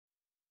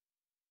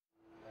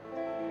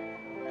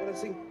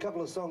sing a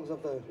couple of songs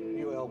of the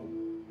new album.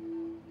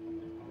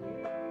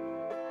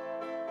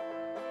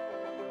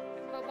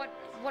 Well,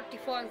 what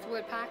defines the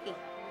word parking?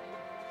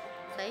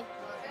 See?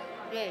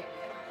 Yeah.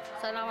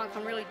 So no one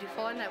can really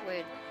define that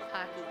word,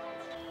 parking.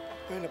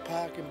 Being a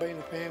park and being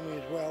a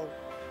family as well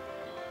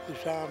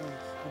is a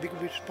big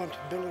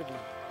responsibility,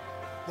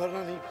 not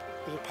only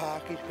for the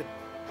parkies but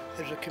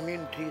as a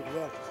community as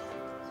well.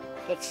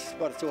 That's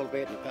what it's all about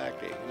in the park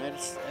there. You know,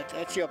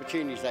 that's the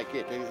opportunities they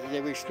get.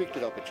 They're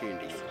restricted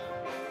opportunities.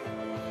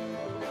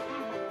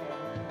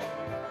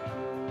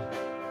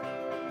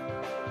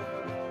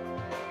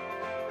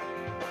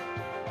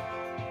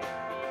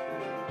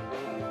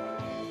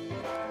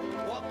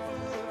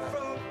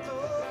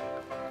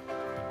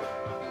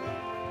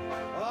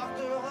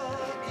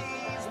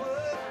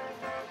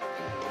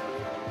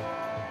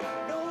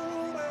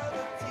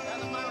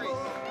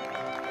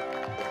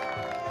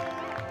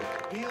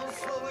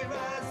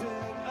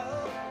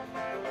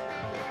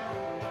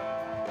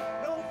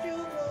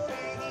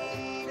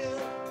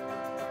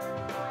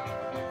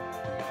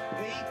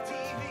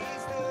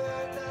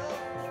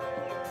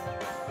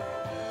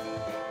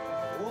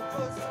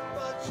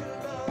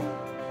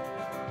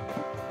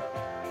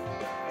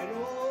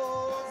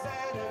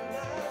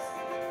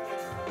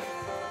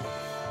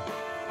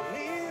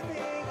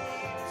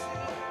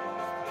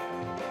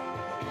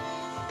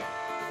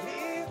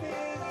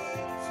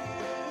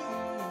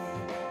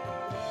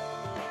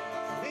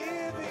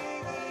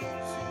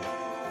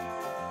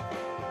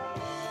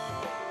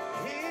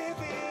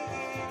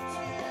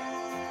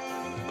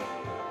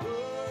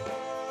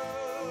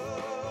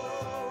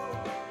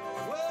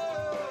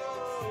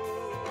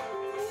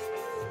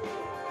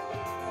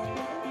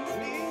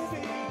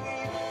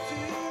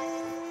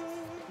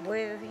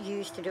 We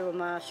used to do a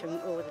marching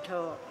all the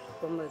time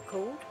when we're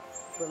called,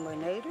 when we're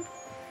needed.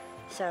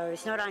 So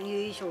it's not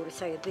unusual to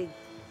see a big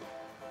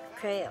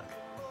crowd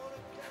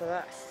for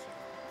us.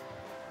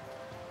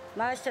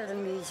 Most of the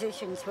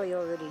musicians we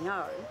already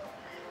know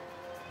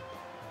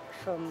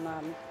from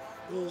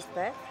years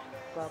back,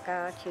 like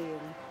Archie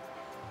and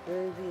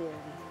Ruby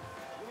and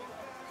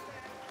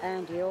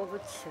Andy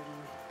Alberts and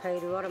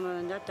Peter Ottoman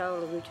and that, they're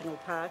all original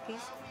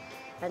parkies.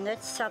 And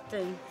that's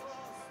something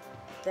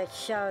that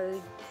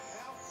showed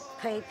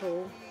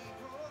people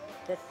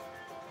that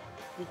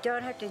you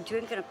don't have to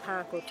drink in a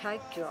park or take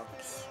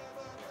drugs.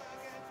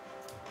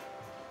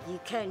 You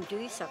can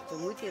do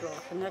something with your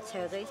life, and that's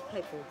how these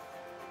people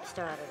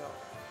started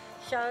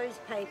off. Shows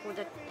people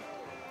that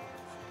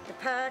the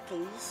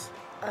parkies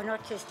are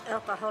not just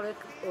alcoholic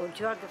or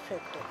drug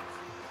affected.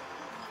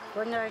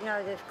 When they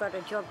know they've got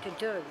a job to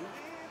do,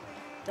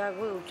 they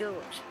will do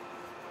it.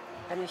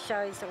 And it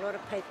shows a lot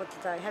of people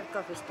that they have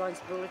got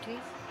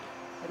responsibilities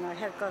and they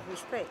have got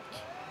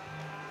respect,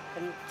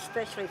 and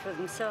especially for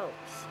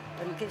themselves,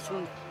 and it gives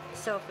them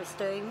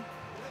self-esteem.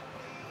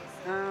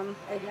 And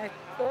it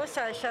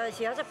also shows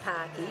the other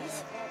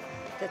parkies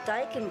that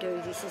they can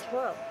do this as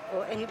well,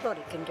 or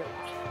anybody can do it.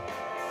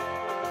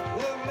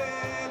 The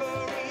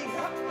memory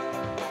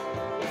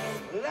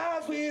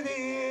lies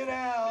within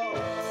our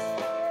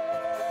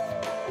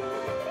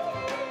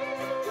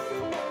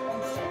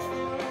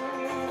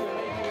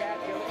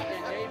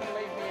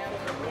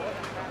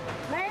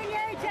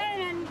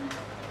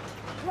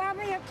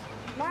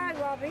My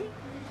Robbie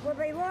will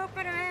be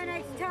walking around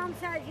each time,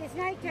 so if you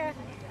need to,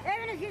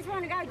 even if you just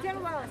want to go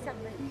Jilliwa or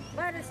something,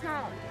 let us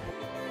know.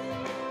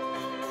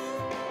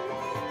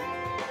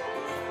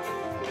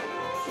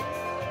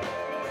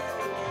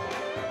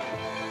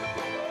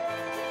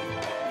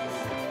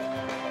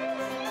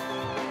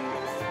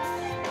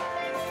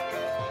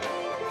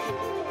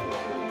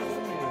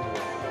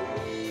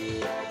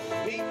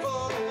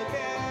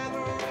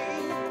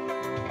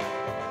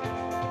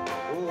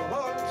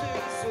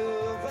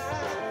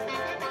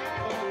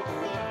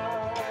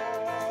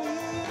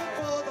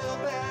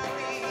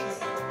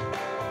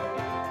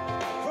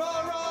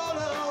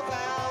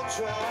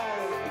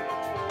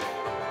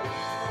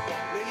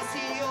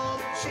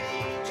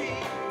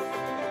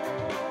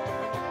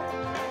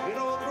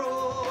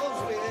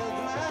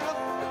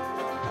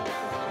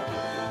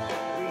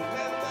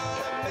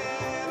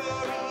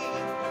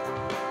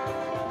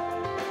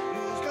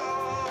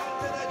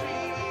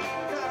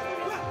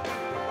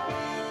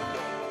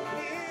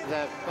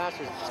 The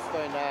master's just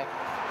been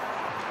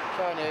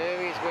showing the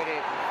areas where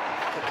they're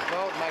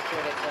controlled, make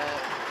sure that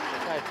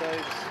there's no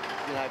thieves,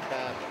 you know,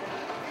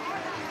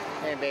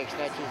 handbag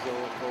snatches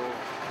or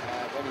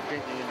any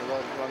drinking in the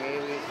wrong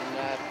areas, and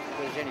if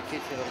there's any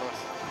kids that are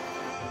lost.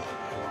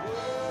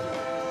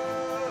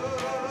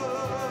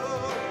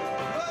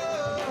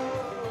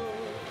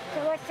 So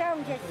what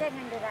songs you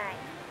singing today?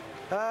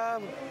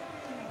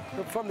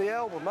 From the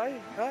album, eh?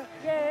 Huh?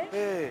 Yeah.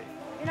 Yeah.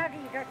 You know,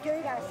 you got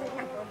Judo sitting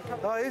up on top.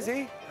 Oh, is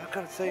he? I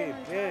can't see him,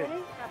 yeah.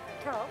 Up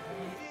the top.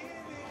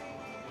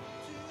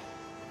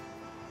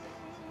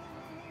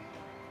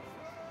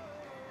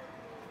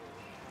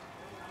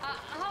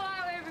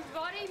 Hello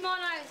everybody, my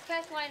name is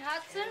Kathleen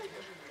Hudson.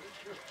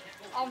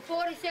 I'm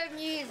 47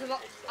 years of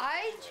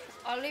age.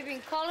 I live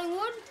in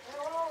Collingwood.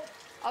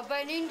 I've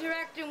been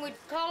interacting with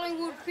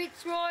Collingwood,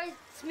 Fitzroy,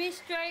 Smith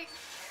Street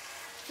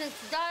since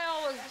the day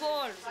I was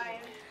born.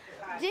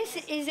 This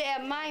is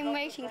our main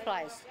meeting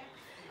place.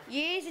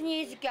 Years and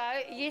years ago,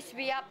 it used to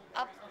be up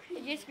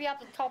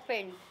the top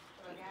end,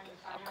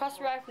 across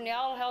the road from the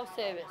old health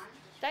service.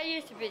 They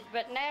used to be,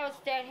 but now it's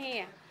down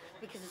here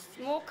because it's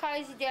more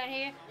cosy down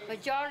here.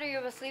 Majority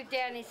of us live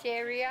down this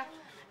area,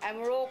 and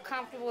we're all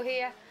comfortable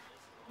here.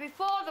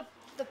 Before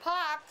the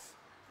parks,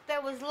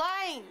 there was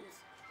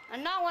lanes,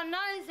 and no one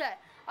knows that.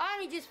 I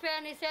only just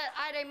found this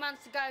out 18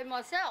 months ago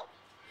myself.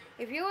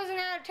 If you wasn't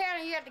out of town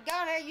and you had to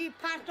go there, you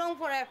punched on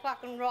for that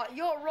fucking right.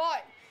 You're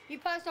right. You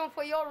punched on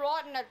for your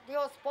right in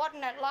your spot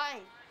in that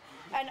lane.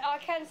 And I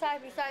can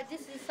safely say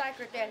this is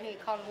sacred down here,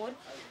 Collingwood.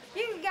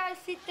 You can go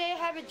sit there,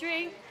 have a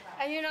drink,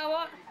 and you know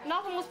what?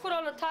 Nothing was put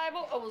on the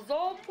table. It was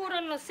all put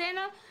in the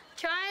centre.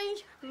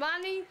 Change,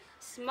 money,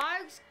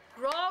 smokes,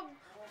 grog,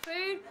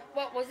 food,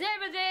 what was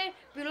ever there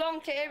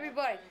belonged to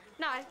everybody.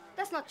 No,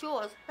 that's not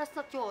yours. That's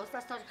not yours.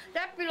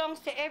 That belongs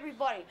to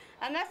everybody.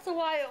 And that's the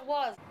way it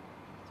was.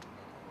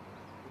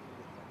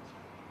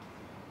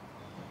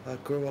 I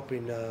grew up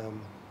in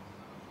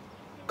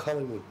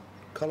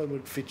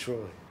Collingwood,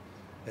 Fitzroy,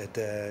 at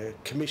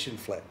Commission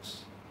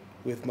Flats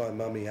with my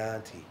mummy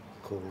auntie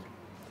called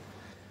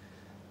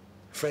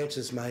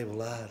Frances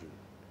Mabel Arden.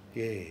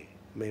 Yeah,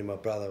 me and my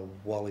brother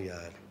Wally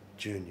Arden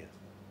Jr.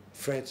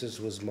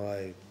 Frances was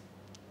my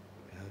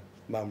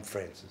mum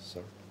Frances,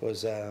 sorry,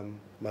 was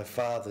my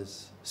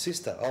father's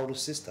sister,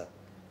 oldest sister.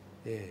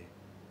 Yeah,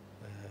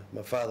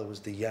 my father was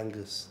the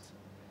youngest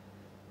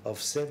of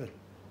 7.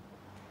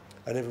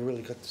 I never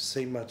really got to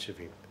see much of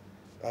him.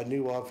 I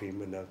knew of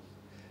him,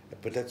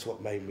 but that's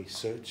what made me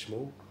search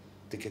more,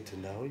 to get to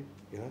know him,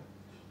 you know.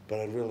 But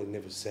I really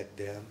never sat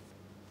down.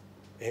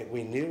 And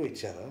we knew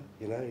each other,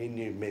 you know. He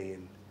knew me,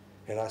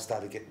 and I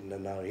started getting to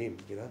know him,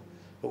 you know.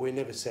 But we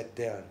never sat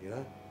down, you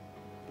know,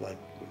 like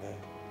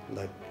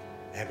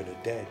having a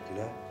dad, you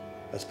know.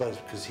 I suppose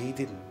because he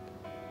didn't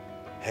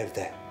have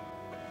that.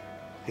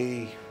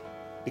 He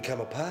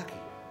became a parky.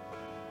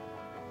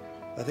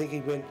 I think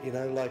he went, you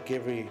know, like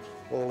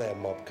all our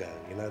mob go,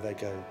 you know, they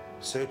go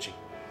searching.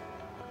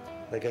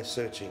 They go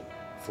searching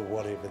for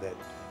whatever that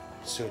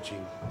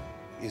searching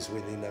is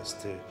within us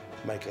to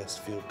make us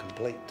feel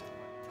complete.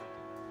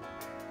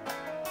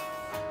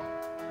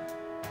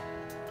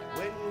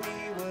 When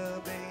we were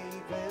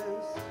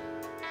babies,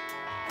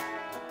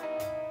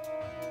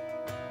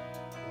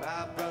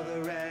 my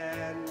brother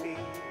and me,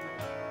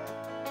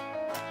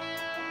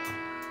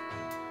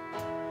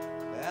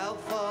 our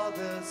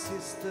father's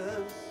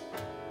sisters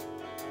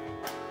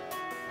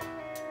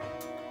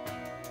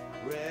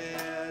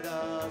read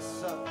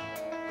us up.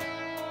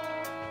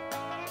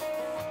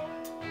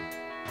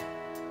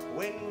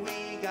 When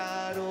we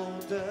got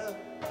older,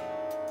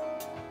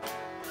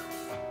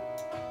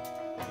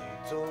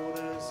 they told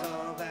us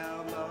of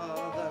our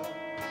mother.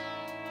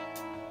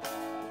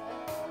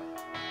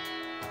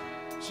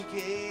 She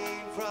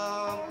came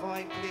from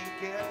Point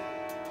Lincoln,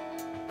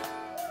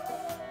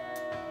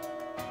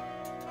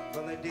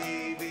 from the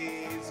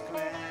Davies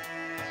clan.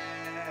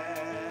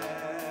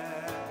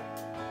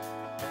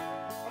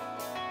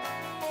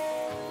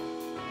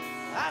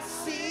 I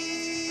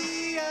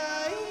see, I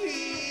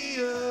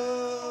hear.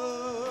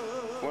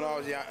 When I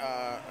was young,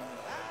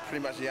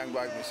 pretty much a young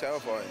bloke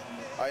myself,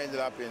 I ended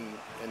up in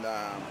you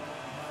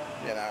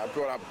know,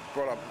 brought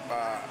up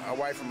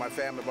away from my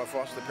family by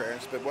foster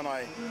parents. But when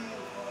I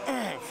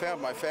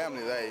found my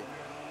family,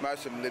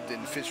 most of them lived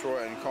in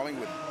Fitzroy and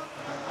Collingwood.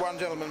 One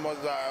gentleman was,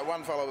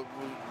 one fellow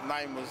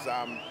name was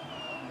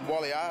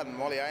Wally Arden,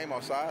 Wally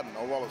Amos Arden,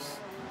 or Wallace,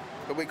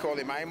 but we called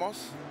him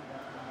Amos.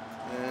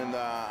 And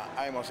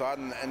Amos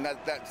Arden, and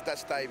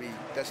that's David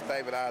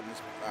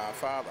Arden's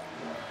father.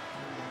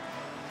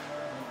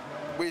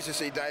 We used to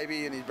see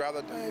Davey and his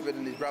brother David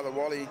and his brother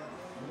Wally.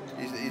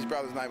 His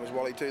brother's name was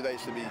Wally too. They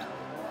used to be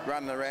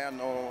running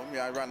around,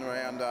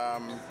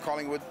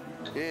 Collingwood.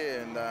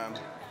 Yeah, and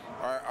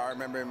I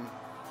remember him.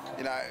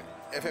 You know,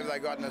 if ever they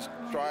got in a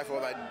strife or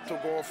they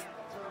took off,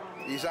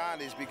 his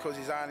aunties, because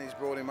his aunties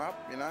brought him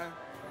up. You know,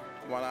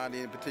 one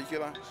auntie in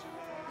particular,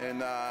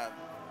 and.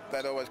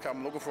 They'd always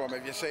come looking for him.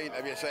 Have you seen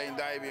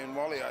Davey and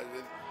Wally?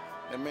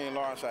 And me and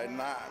Lauren say,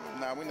 nah,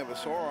 we never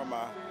saw them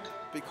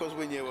because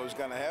we knew it was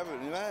going to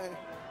happen, you know.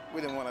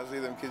 We didn't want to see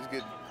them kids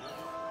get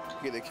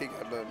a kick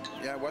out of them.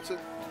 You know, what's it?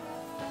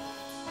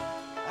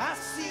 I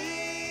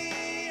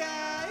see,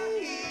 I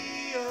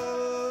hear.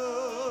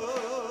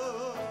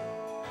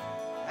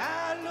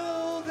 I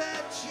know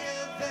that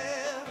you're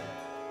there.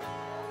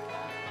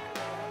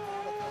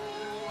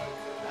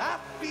 I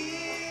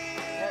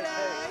feel,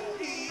 I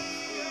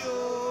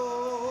heal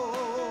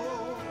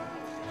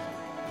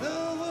the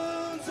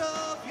wounds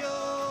of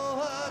your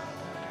heart.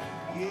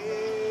 Yeah.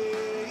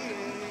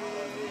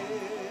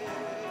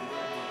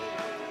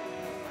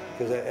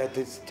 Because at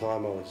this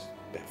time I was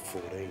about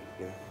 14,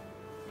 you know.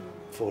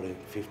 14,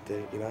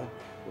 15, you know.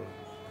 Well,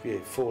 yeah,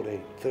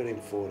 14,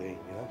 13, 14, you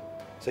know.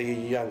 So you're a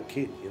young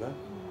kid, you know.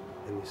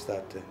 And you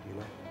start to, you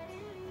know,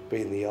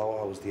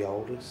 I was the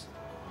oldest.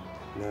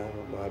 You know,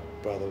 my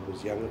brother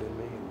was younger than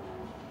me, and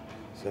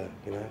so,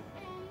 you know,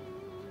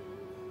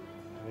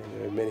 I mean,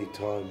 there were many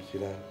times, you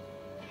know,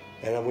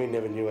 and we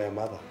never knew our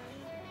mother,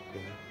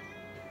 you know.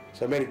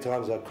 So many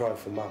times I cried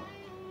for mum,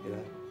 you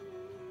know.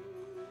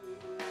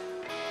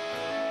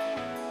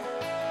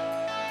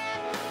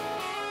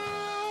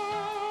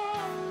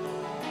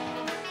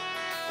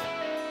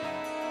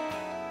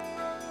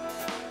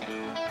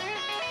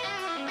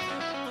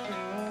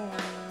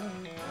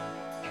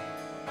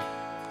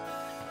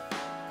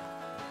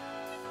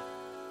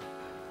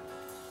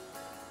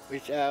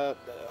 Which I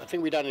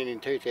think we done it in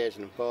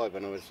 2005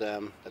 when it was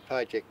a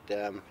project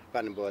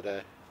funded by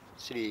the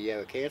City of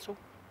Yarra Council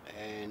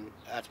and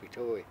Arts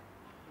Victoria.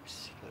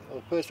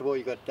 Well, first of all,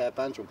 you got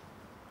Bunzel,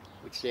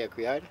 which is our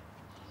creator.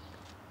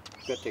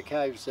 You've got the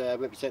caves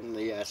representing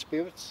the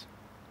spirits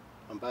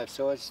on both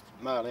sides,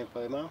 male and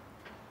female.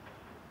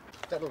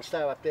 That little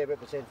star up there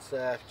represents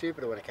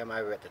Jupiter when it came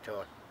over at the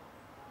time.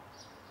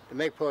 The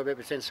magpie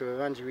represents the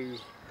Wurundjeri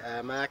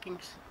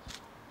markings,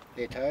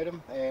 their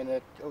totem, and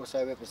it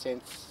also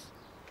represents,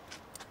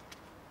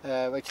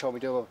 each time we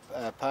do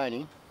a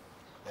painting,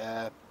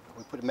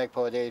 we put a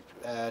magpie there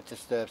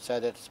just so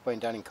that it's been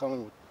done in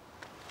Collingwood.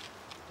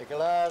 The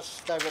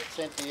galahs, they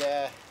represent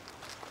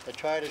the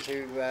traders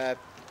who,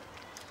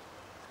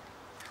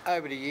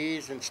 over the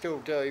years and still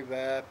do,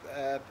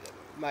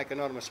 make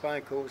anonymous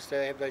phone calls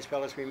to have these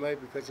fellas removed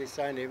because they're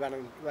saying they're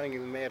running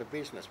them out of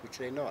business, which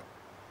they're not.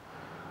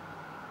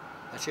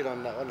 They sit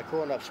on the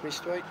corner of Smith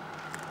Street.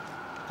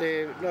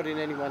 They're not in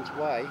anyone's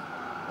way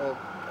of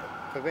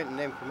preventing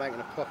them from making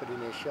a profit in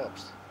their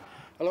shops.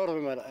 A lot of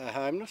them are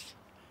homeless.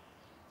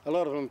 A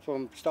lot of them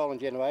from stolen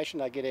generation.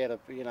 They get out of,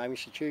 you know,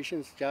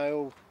 institutions,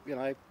 jail, you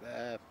know,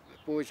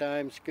 boys'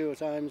 homes, girls'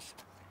 homes,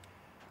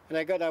 and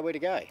they've got nowhere to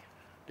go.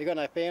 They've got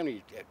no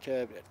family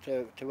to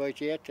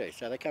reach out to,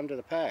 so they come to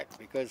the park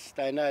because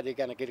they know they're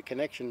going to get a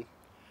connection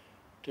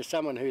to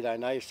someone who they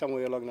know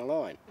somewhere along the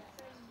line.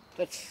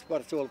 That's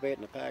what it's all about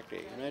in the park there,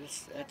 you know.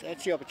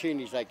 That's the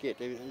opportunities they get.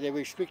 They're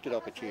restricted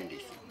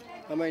opportunities.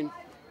 I mean,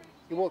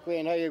 you walk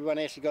around here, everyone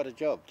else has got a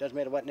job. Doesn't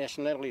matter what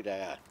nationality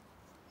they are.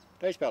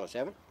 These fellas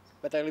haven't,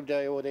 but they lived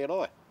there all their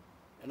life,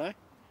 you know.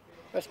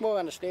 That's more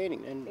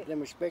understanding than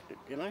respect it,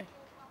 you know.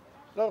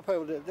 A lot of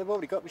people, they've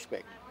already got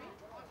respect.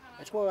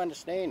 It's more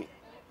understanding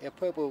how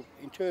people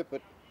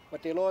interpret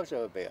what their lives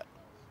are about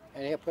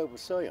and how people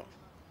see them.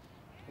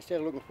 Instead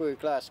of looking through a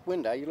glass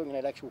window, you're looking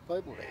at actual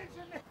people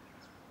there.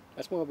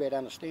 That's more about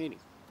understanding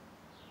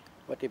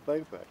what they've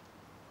been through.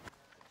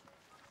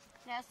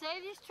 Now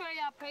see this tree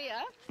up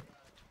here?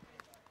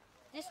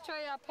 This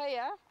tree up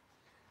here,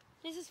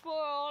 this is for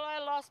all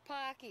our lost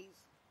parkies.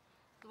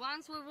 The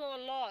ones we've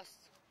all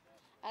lost.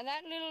 And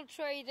that little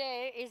tree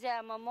there is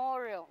our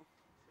memorial.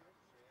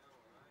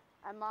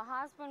 And my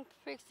husband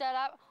fixed that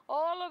up.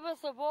 All of us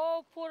have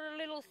all put a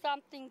little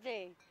something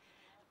there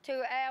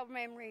to our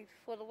memory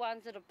for the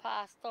ones that have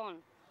passed on.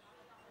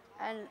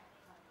 And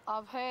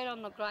I've heard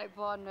on the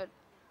grapevine that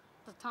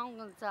the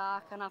Tongans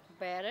are arcing up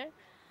about it,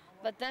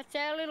 but that's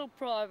our little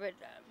private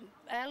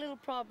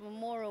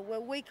memorial where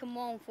we come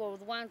on for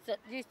the ones that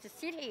used to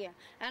sit here,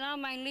 and I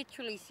mean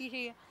literally sit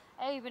here,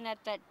 even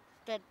at that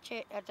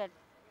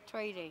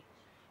tree there,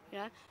 you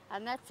know.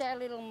 And that's our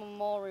little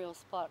memorial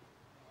spot,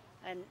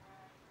 and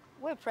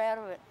we're proud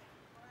of it.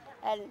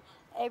 And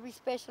every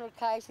special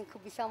occasion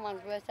could be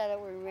someone's birthday that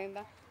we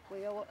remember.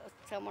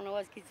 Someone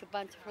always gets a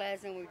bunch of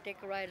flowers and we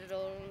decorate it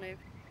all. And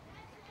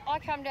I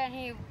come down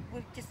here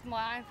with just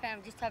my own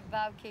family, just have a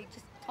barbecue,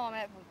 just time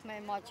out with me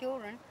and my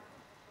children.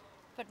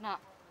 But no,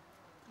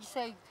 you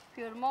see,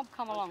 the mob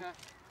come along.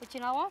 But you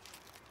know what?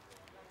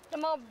 The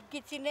mob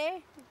gets in there,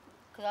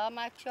 because I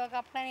make sure I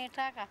got plenty of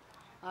tucker.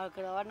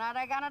 Because I know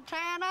they're going to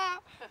turn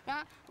up.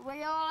 No,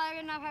 we all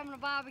end up having a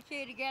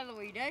barbecue together,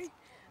 we do.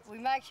 We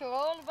make sure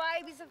all the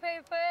babies are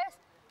fed first,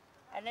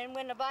 and then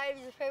when the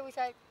babies are fed, we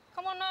say,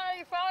 come on, none of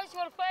you fellas, you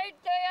want to feed?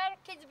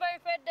 The kids are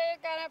being fed there,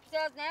 going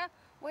upstairs now.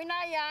 We know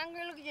you're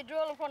hungry, look at you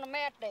drooling from the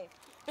mat there.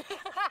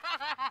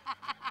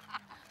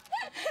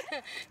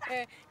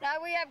 No,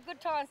 we have good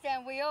times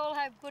down, we all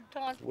have good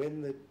times.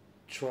 When the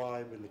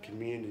tribe and the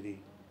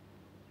community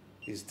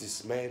is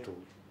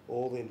dismantled,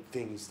 all them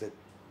things that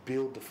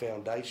build the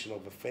foundation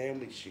of a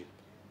family ship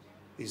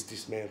is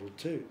dismantled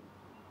too.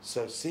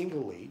 So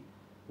singly,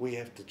 we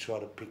have to try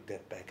to pick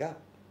that back up,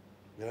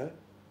 you know,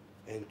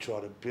 and try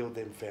to build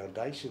them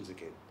foundations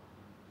again.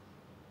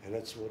 And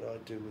that's what I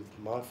do with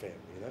my family,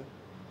 you know.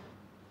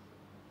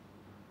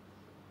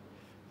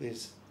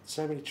 There's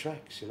so many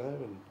tracks, you know,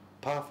 and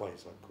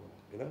pathways I call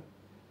them, you know,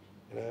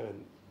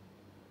 and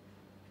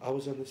I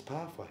was on this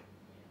pathway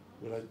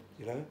when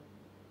you know,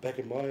 back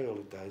in my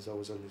early days I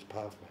was on this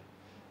pathway,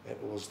 and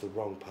it was the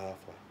wrong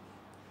pathway.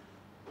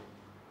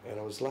 And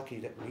I was lucky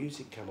that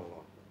music came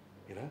along,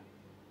 you know.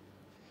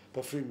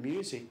 But through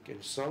music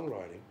and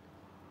songwriting,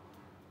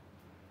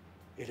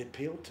 it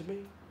appealed to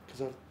me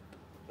because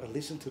I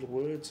listened to the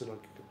words and I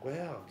go,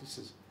 wow,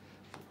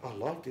 I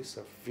like this,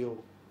 I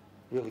feel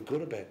really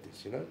good about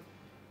this, you know,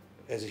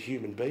 as a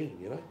human being,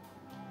 you know.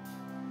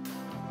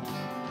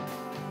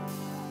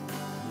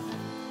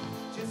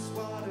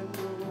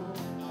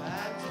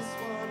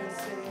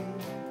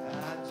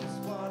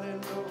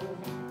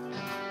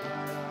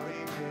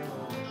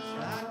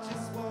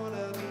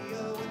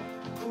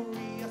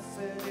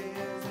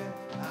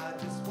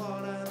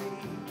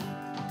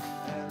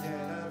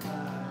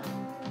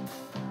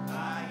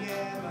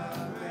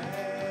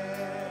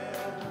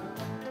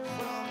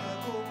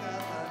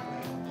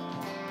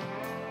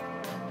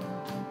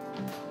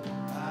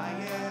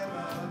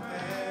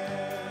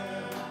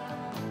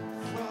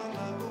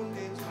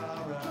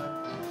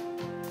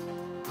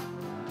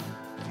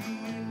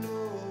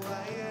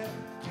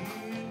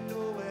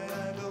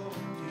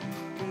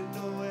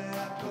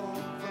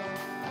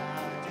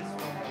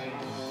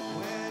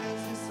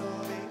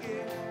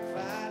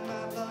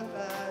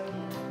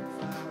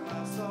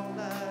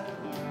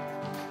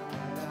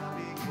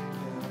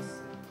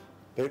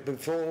 But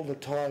before all the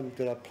time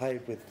that I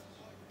played with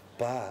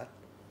Bart,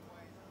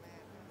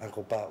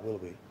 Uncle Bart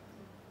Willoughby,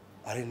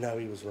 I didn't know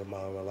he was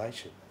my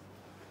relation.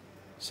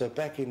 So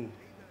back in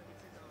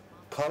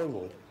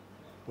Collingwood,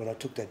 when I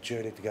took that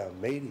journey to go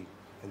and meet him,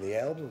 and the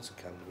albums had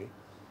come to me,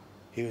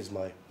 he was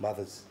my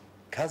mother's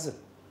cousin.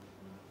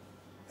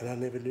 And I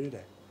never knew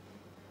that.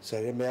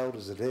 So them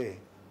elders are there.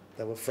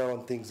 They were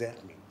throwing things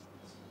at me,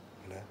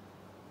 you know.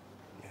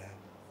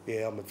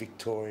 Yeah, I'm a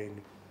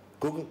Victorian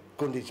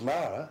Gunditj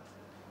Mara,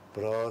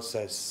 but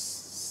also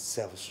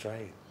South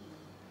Australian.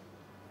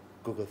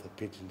 Gugutha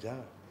Pigeon Jar,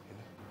 you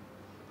know.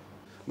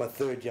 My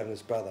third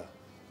youngest brother,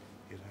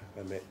 you know,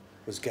 I met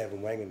was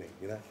Gavin Wanganeen,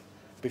 you know,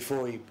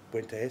 before he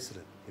went to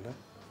Essendon, you know,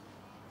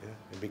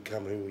 and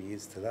become who he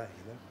is today,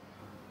 you know.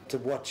 To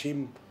watch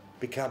him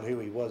become who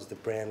he was, the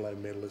Brownlow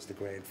medalist, the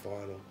grand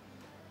final,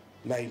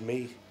 made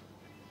me,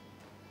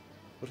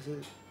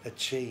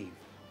 achieve,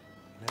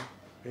 you know,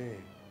 yeah.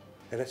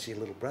 And that's your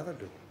little brother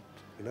doing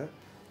it, you know.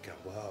 Go,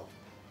 wow,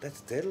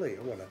 that's deadly.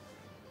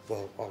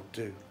 I'll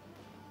do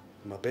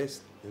my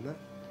best, you know.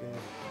 Yeah.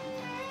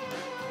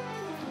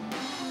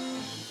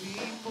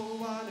 People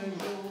wanna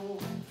know,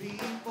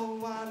 people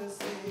wanna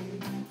say,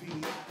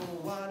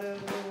 people wanna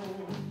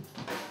know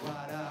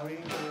what are we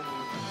doing?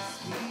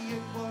 Me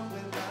at one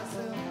with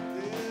myself,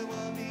 there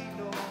will be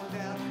no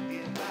doubt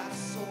in my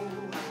soul.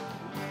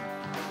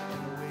 The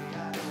way I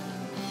know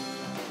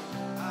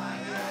I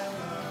am a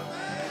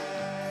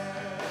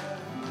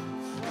man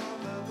from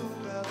the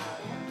book of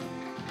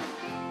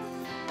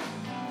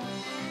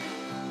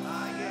I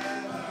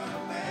am a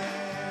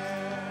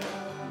man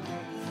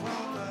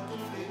from the book of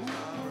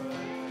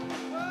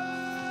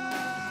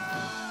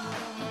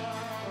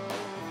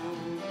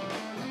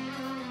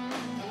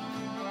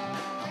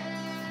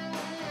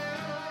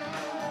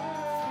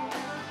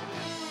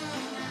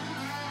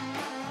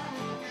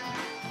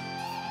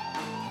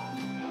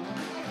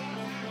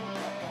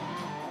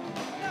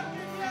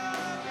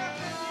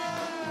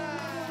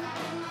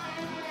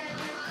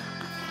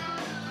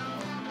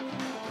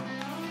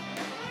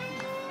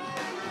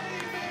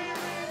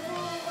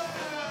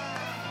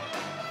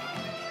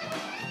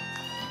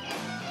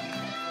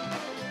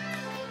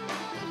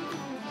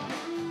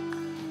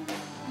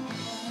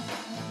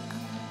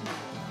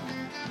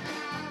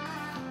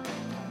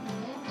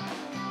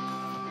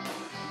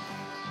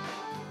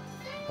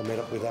I met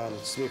up with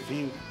Arnold Smith.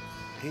 He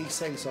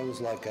sang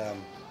songs like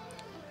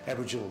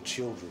Aboriginal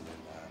Children and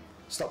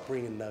Stop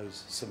Ringing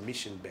Those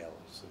Submission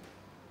Bells.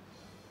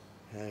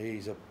 And,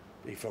 he's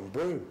from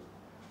Broome,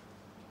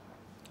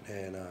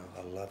 and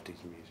I loved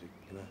his music,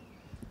 you know.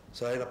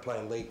 So I ended up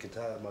playing lead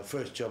guitar. My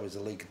first job as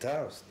a lead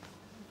guitarist,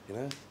 you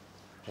know,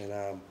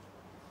 and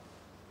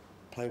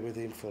played with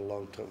him for a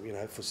long time, you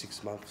know, for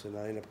 6 months, and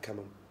I ended up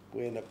coming.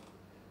 Me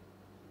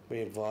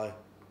and Vi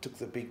took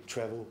the big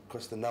travel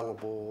across the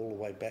Nullarbor all the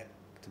way back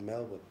to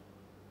Melbourne,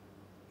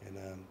 and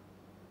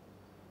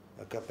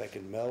I got back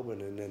in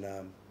Melbourne, and then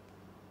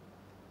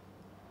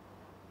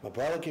my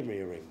brother gave me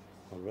a ring,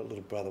 my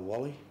little brother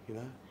Wally, you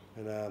know,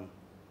 and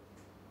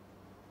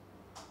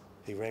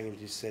he rang and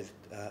just said,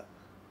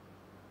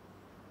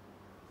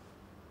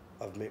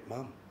 I've met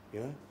Mum,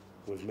 you know,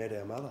 we've met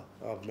our mother,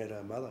 I've met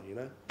our mother, you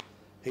know.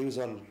 He was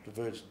on the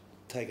verge of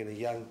taking a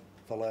young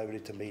fellow over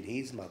to meet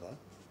his mother,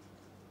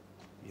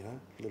 you know,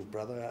 little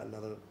brother,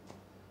 another,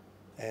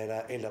 and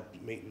end up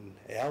meeting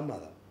our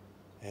mother.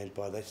 And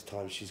by this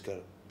time she's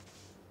got,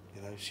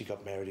 you know, she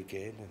got married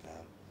again, and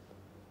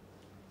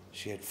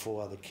she had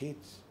 4 other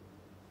kids.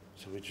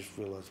 So we just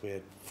realised we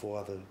had 4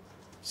 other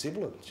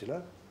siblings, you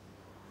know.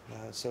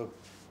 So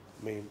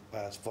me and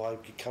asked Vi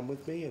could come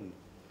with me, and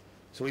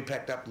so we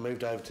packed up and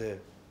moved over to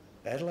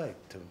Adelaide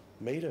to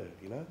meet her,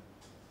 you know,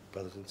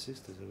 brothers and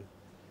sisters.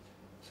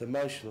 It's an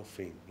emotional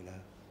thing, you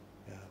know.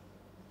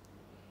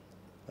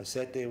 I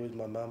sat there with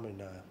my mum,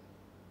 and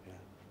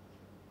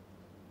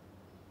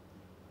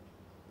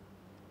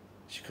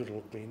she couldn't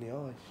look me in the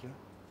eyes, you know.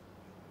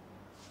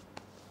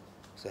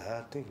 It's a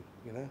hard thing,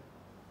 you know.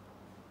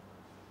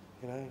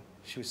 You know,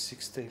 she was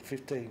 16,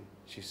 15,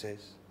 she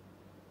says,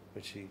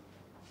 when she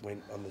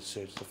went on the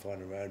search to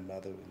find her own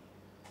mother, and,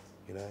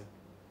 you know.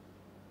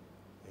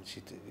 And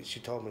she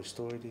told me a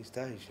story these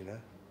days, you know,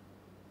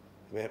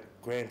 about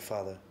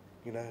grandfather,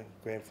 you know,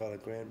 grandfather,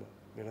 grandma,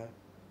 you know,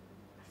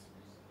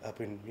 up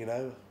in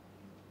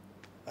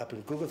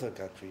Gugutha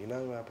country, you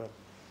know, up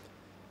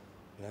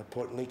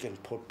Port Lincoln,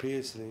 Port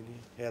Pearson, and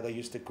how they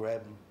used to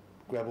grab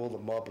all the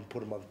mob and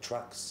put them on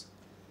trucks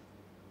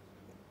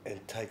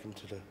and take them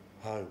to the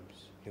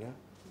homes, you know,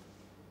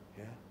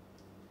 yeah.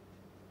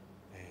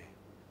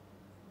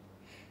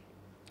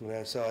 You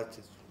know, so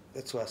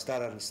that's why I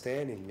started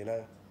understanding, you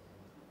know.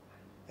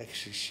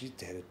 Actually,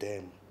 she'd had it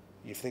damn.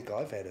 You think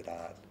I've had it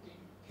hard,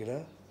 you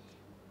know?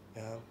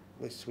 At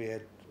least we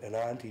had an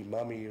auntie,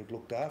 mummy who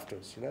looked after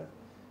us, you know?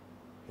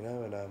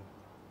 And I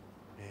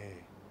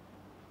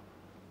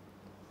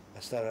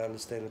started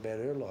understanding about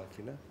her life,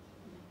 you know?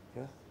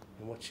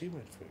 And what she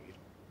went through, you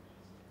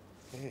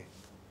know?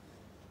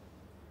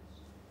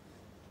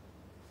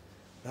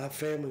 Yeah. Our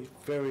family,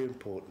 very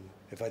important.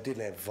 If I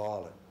didn't have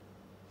Violet,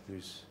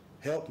 who's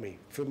helped me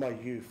through my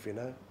youth, you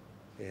know.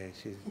 Yeah,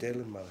 she's a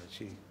Dylan mother.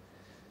 She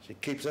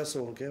keeps us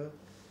all together.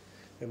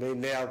 I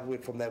mean, now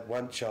from that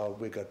one child,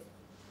 we've got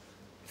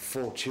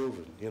 4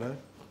 children, you know.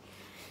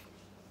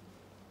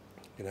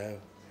 You know,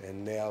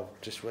 and now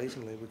just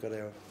recently we got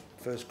our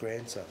first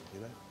grandson,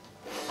 you know.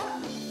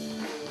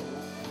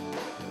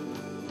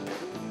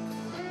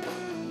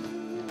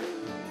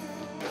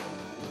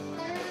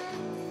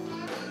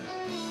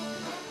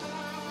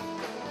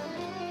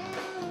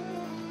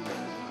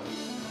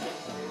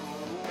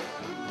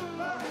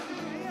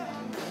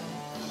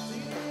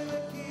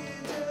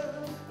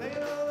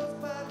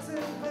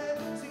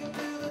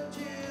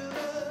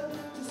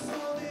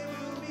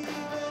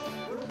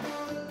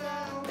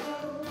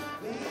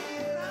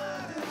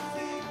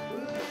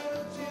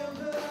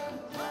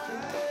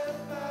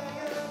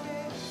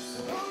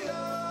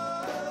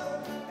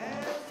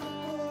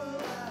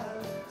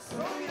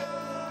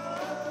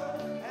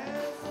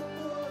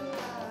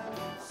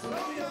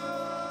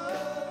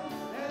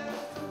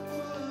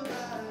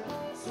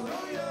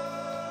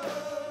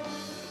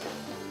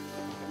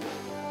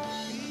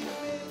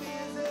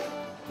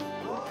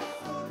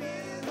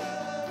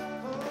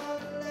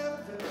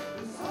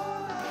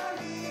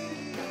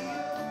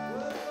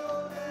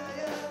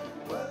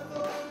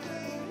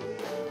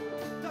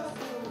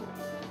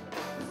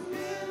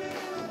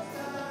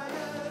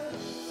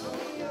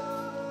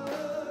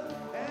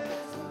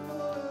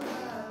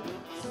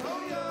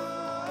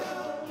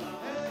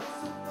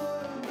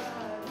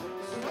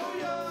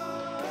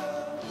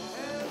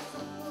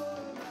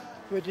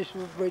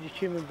 We're just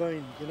human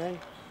beings, you know.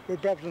 We're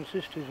brothers and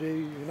sisters who,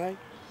 you know,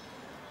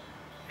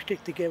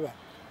 stick together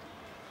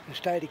and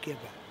stay together.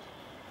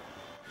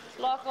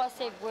 Like I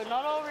said, we're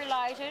not all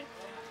related,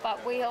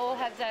 but we all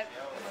have that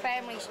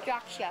family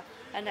structure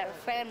and that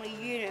family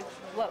unit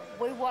what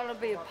we want to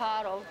be a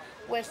part of,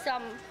 where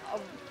some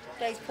of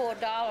these poor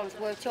darlings,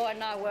 which I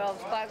know where I've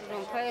spoken to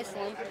them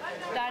personally,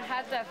 don't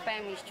have that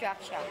family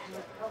structure.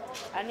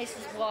 And this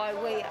is why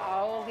we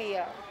are all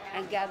here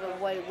and gather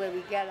where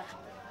we gather.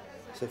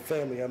 So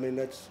family, I mean,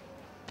 that's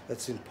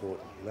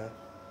important, you know.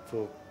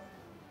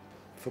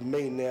 For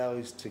me now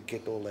is to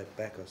get all that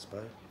back, I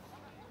suppose.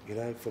 You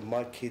know, for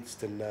my kids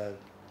to know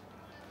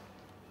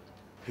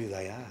who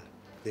they are,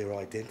 their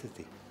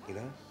identity, you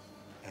know.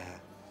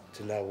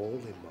 To know all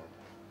their mum,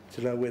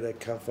 to know where they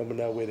come from, and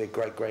know where their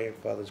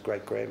great-grandfather's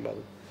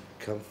great-grandmother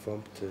come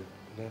from, to,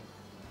 you know.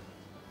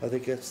 I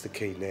think that's the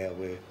key now,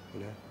 where,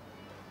 you know,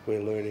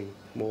 we're learning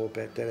more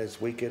about that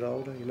as we get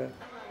older, you know.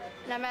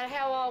 No matter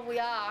how old we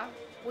are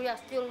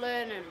still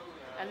learning,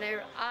 and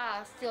there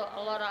are still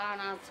a lot of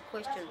unanswered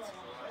questions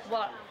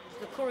what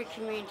the Koori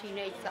community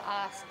needs to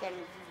ask and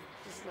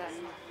this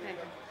and that.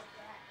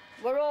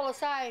 We're all the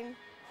same,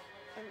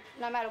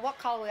 no matter what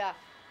colour we are.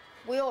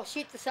 We all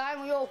shit the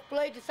same, we all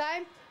bleed the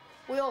same,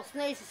 we all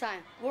sneeze the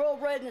same. We're all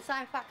breathing the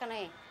same fucking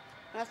air.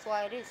 And that's the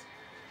way it is.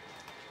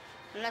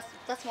 And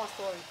that's my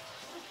story.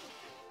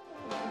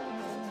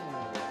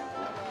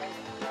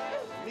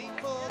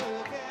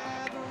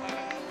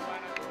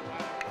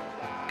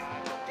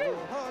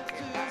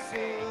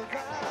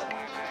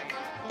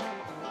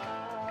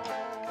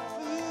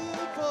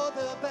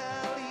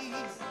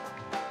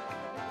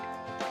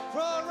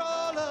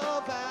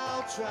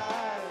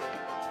 Tribe.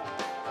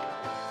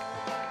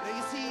 They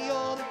see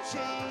all the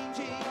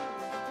changing,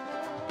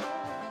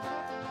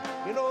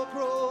 it all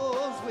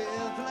grows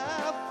with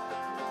love.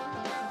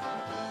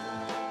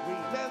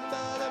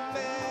 Remember the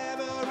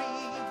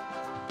memory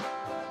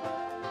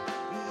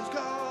who's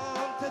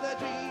gone to the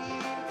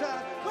dream club.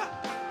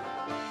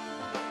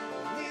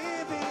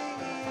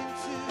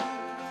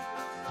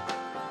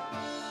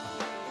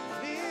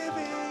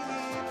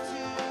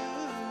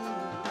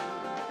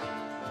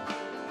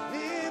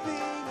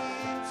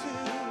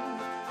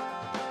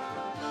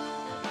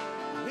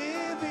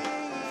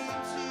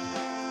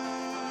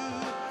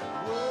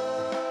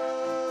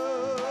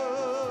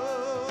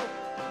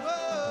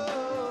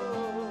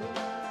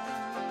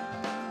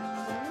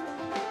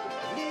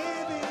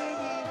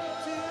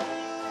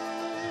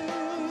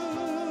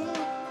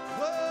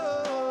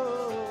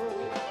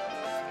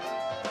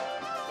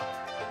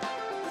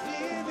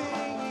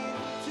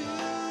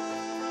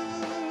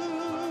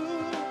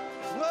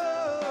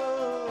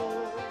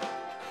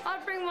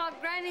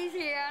 Granny's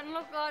here, and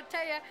look, I'll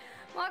tell you,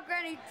 my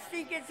granny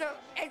thinks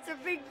it's a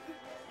big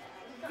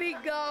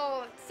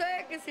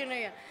circus in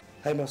here.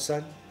 Hey, my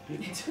son,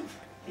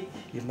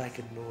 you're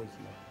making noise,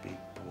 my big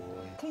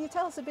boy. Can you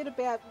tell us a bit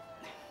about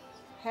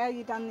how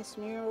you done this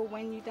mural,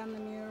 when you done the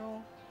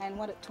mural, and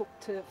what it took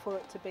for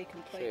it to be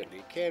complete?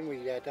 Certainly can. We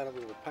done it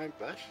with a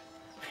paintbrush.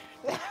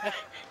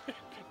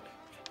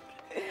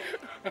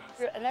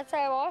 And that's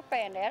how I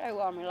found out who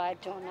I'm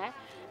related to and that,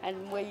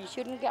 and where you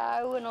shouldn't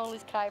go and all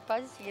these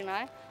capers, you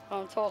know what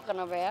I'm talking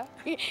about.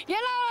 You know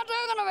what I'm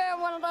talking about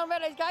when I'm talking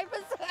about these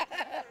capers?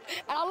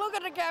 And I look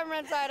at the camera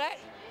and say that.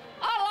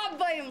 I love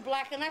being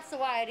black, and that's the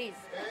way it is.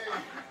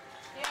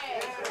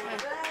 Yeah.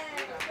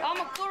 I'm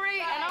a Koori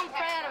and I'm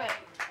proud of it.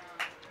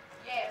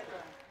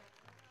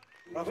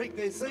 Yeah. I think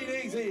there's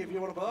CDs here if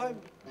you want to buy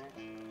them.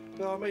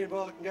 So me and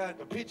brother can go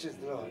into pictures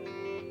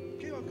tonight.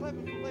 Keep on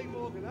clapping for Lee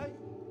Morgan, eh?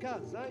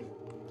 Cuz, eh?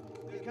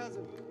 Your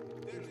cousin.